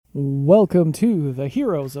Welcome to the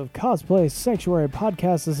Heroes of Cosplay Sanctuary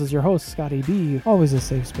podcast. This is your host, Scotty B. Always a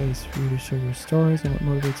safe space for you to share your stories and what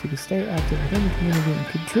motivates you to stay active within the community and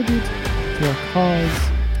contribute to our cause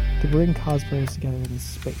to bring cosplayers together in this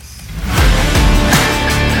space.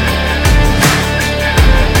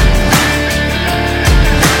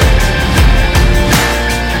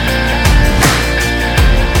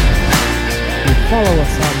 You follow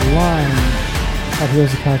us online at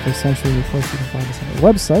Heroes of Cosplay Sanctuary. Of course, you can find us on our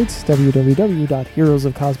website,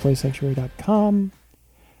 www.heroesofcosplaysanctuary.com,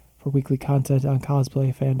 for weekly content on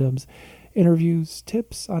cosplay, fandoms, interviews,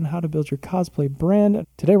 tips on how to build your cosplay brand.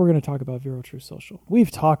 Today we're going to talk about Vero True Social.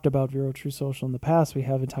 We've talked about Vero True Social in the past. We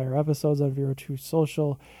have entire episodes on Vero True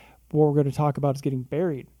Social. What we're going to talk about is getting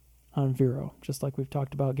buried on Vero, just like we've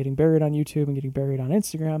talked about getting buried on YouTube and getting buried on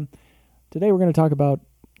Instagram. Today we're going to talk about,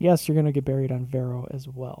 yes, you're going to get buried on Vero as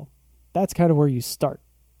well. That's kind of where you start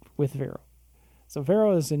with Vero. So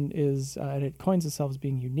Vero and it coins itself as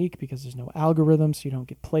being unique because there's no algorithm, so you don't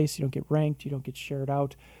get placed, you don't get ranked, you don't get shared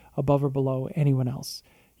out above or below anyone else.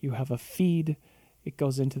 You have a feed. It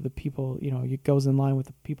goes into the people, it goes in line with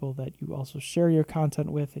the people that you also share your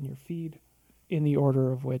content with in your feed in the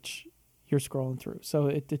order of which you're scrolling through. So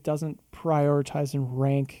it doesn't prioritize and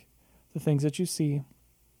rank the things that you see.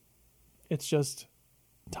 It's just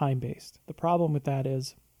time-based. The problem with that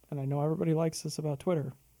is, and I know everybody likes this about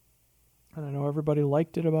Twitter, and I know everybody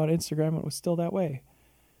liked it about Instagram, and it was still that way,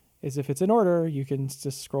 is if it's in order, you can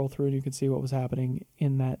just scroll through and you can see what was happening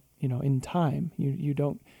in that, in time.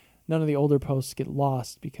 None of the older posts get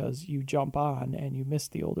lost because you jump on and you miss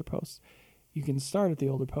the older posts. You can start at the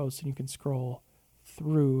older posts and you can scroll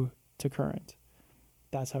through to current.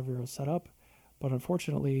 That's how Vero's set up. But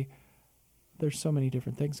unfortunately, there's so many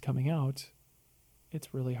different things coming out,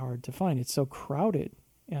 it's really hard to find. It's so crowded.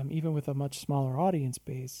 Even with a much smaller audience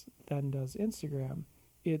base than does Instagram,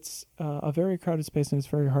 it's a very crowded space, and it's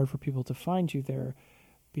very hard for people to find you there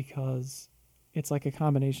because it's like a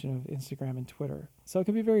combination of Instagram and Twitter. So it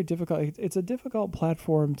can be very difficult. It's a difficult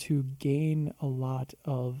platform to gain a lot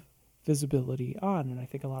of visibility on, and I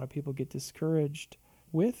think a lot of people get discouraged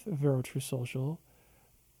with Vero True Social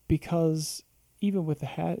because even with the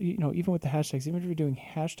hashtags, even if you're doing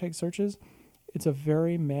hashtag searches, it's a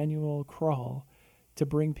very manual crawl to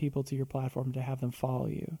bring people to your platform to have them follow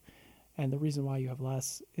you. And the reason why you have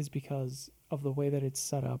less is because of the way that it's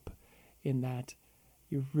set up, in that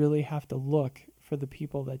you really have to look for the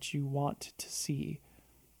people that you want to see.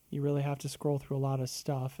 You really have to scroll through a lot of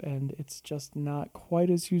stuff, and it's just not quite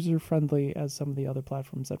as user-friendly as some of the other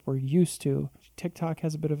platforms that we're used to. TikTok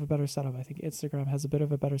has a bit of a better setup. I think Instagram has a bit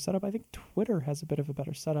of a better setup. I think Twitter has a bit of a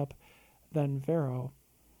better setup than Vero.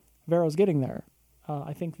 Vero's getting there.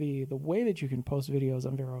 I think the way that you can post videos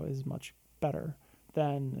on Vero is much better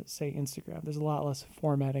than, say, Instagram. There's a lot less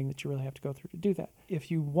formatting that you really have to go through to do that. If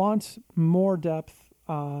you want more depth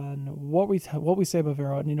on what we say about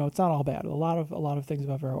Vero, and it's not all bad. A lot of things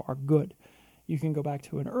about Vero are good. You can go back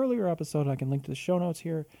to an earlier episode. I can link to the show notes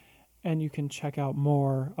here, and you can check out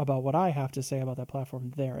more about what I have to say about that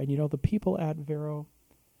platform there. And the people at Vero,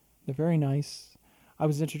 they're very nice. I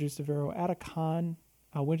was introduced to Vero at a con.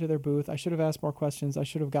 I went to their booth. I should have asked more questions. I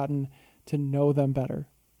should have gotten to know them better.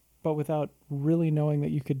 But without really knowing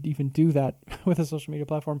that you could even do that with a social media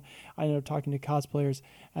platform, I ended up talking to cosplayers,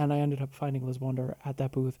 and I ended up finding Liz Wonder at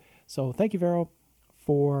that booth. So thank you, Vero,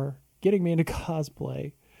 for getting me into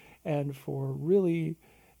cosplay and for really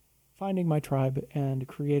finding my tribe and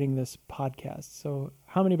creating this podcast. So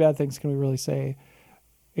how many bad things can we really say,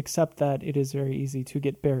 except that it is very easy to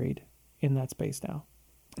get buried in that space now?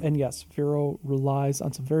 And yes, Vero relies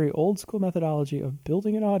on some very old school methodology of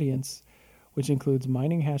building an audience, which includes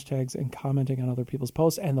mining hashtags and commenting on other people's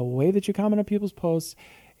posts. And the way that you comment on people's posts,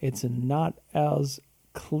 it's not as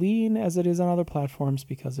clean as it is on other platforms,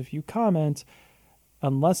 because if you comment,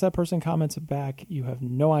 unless that person comments back, you have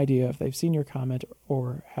no idea if they've seen your comment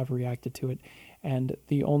or have reacted to it. And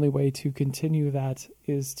the only way to continue that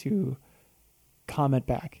is to comment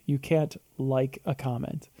back. You can't like a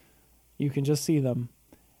comment. You can just see them.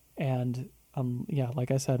 And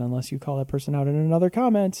like I said, unless you call that person out in another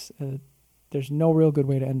comment, there's no real good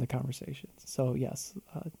way to end the conversation. So yes,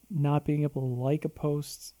 not being able to like a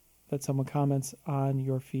post that someone comments on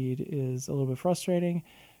your feed is a little bit frustrating.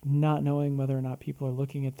 Not knowing whether or not people are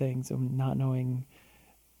looking at things, and not knowing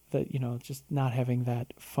that, just not having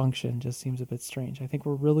that function just seems a bit strange. I think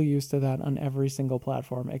we're really used to that on every single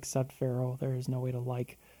platform except Vero. There is no way to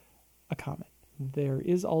like a comment. There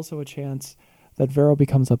is also a chance that Vero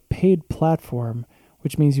becomes a paid platform,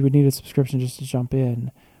 which means you would need a subscription just to jump in.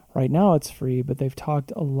 Right now it's free, but they've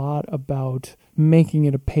talked a lot about making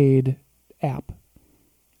it a paid app.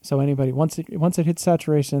 So anybody, once it hits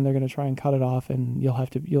saturation, they're going to try and cut it off, and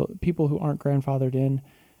people who aren't grandfathered in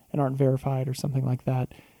and aren't verified or something like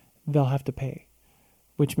that, they'll have to pay,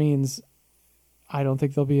 which means I don't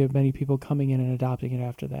think there'll be many people coming in and adopting it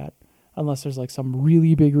after that, unless there's like some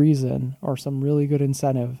really big reason or some really good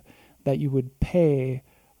incentive that you would pay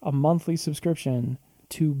a monthly subscription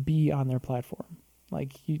to be on their platform.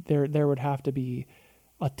 Like there would have to be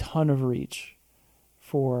a ton of reach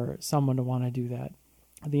for someone to want to do that.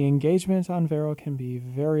 The engagement on Vero can be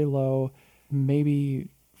very low, maybe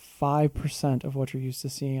 5% of what you're used to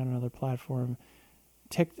seeing on another platform.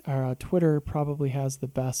 Twitter probably has the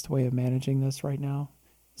best way of managing this right now.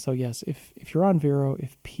 So yes, if you're on Vero,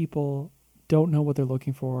 if people don't know what they're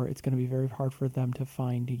looking for, it's going to be very hard for them to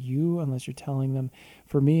find you unless you're telling them.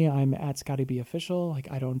 For me, I'm at Scotty B Official. Like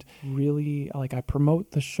I don't really I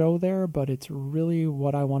promote the show there, but it's really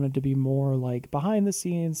what I wanted to be more like behind the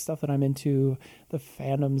scenes stuff that I'm into, the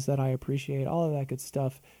fandoms that I appreciate, all of that good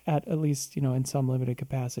stuff at least, in some limited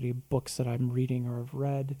capacity, books that I'm reading or have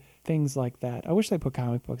read, things like that. I wish they put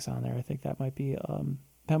comic books on there. I think that might be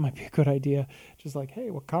a good idea. Just like,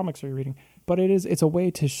 hey, what comics are you reading? But it's a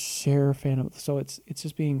way to share fandom. So it's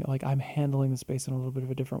just being like, I'm handling the space in a little bit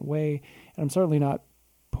of a different way. And I'm certainly not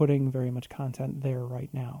putting very much content there right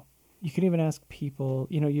now. You can even ask people,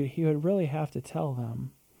 you would really have to tell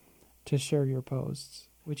them to share your posts,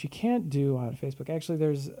 which you can't do on Facebook. Actually,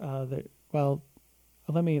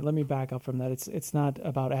 let me back up from that. It's not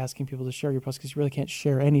about asking people to share your posts, because you really can't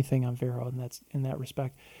share anything on Vero, and that's in that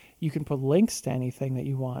respect. You can put links to anything that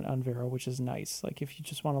you want on Vero, which is nice. Like if you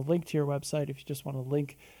just want to link to your website, if you just want to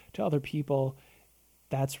link to other people,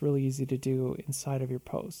 that's really easy to do inside of your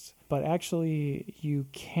posts. But actually, you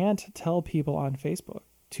can't tell people on Facebook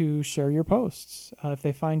to share your posts. If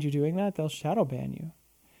they find you doing that, they'll shadow ban you,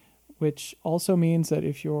 which also means that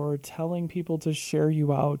if you're telling people to share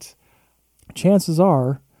you out, chances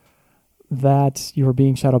are that you're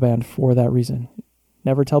being shadow banned for that reason.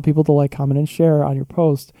 Never tell people to like, comment, and share on your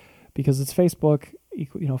post, because it's Facebook.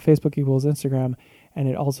 Facebook equals Instagram, and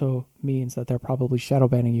it also means that they're probably shadow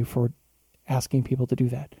banning you for asking people to do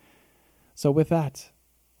that. So with that,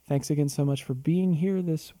 thanks again so much for being here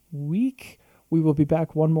this week. We will be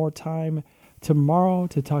back one more time tomorrow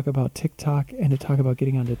to talk about TikTok and to talk about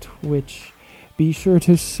getting onto Twitch. Be sure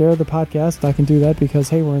to share the podcast. I can do that because,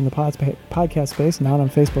 hey, we're in the podcast space, not on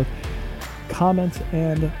Facebook. Comment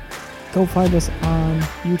and go find us on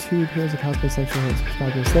YouTube. Here's a Cosplay Sanctuary.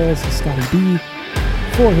 Subscribe to us there. This is Scotty B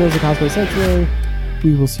for Here's a Cosplay Sanctuary.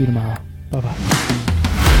 We will see you tomorrow. Bye-bye.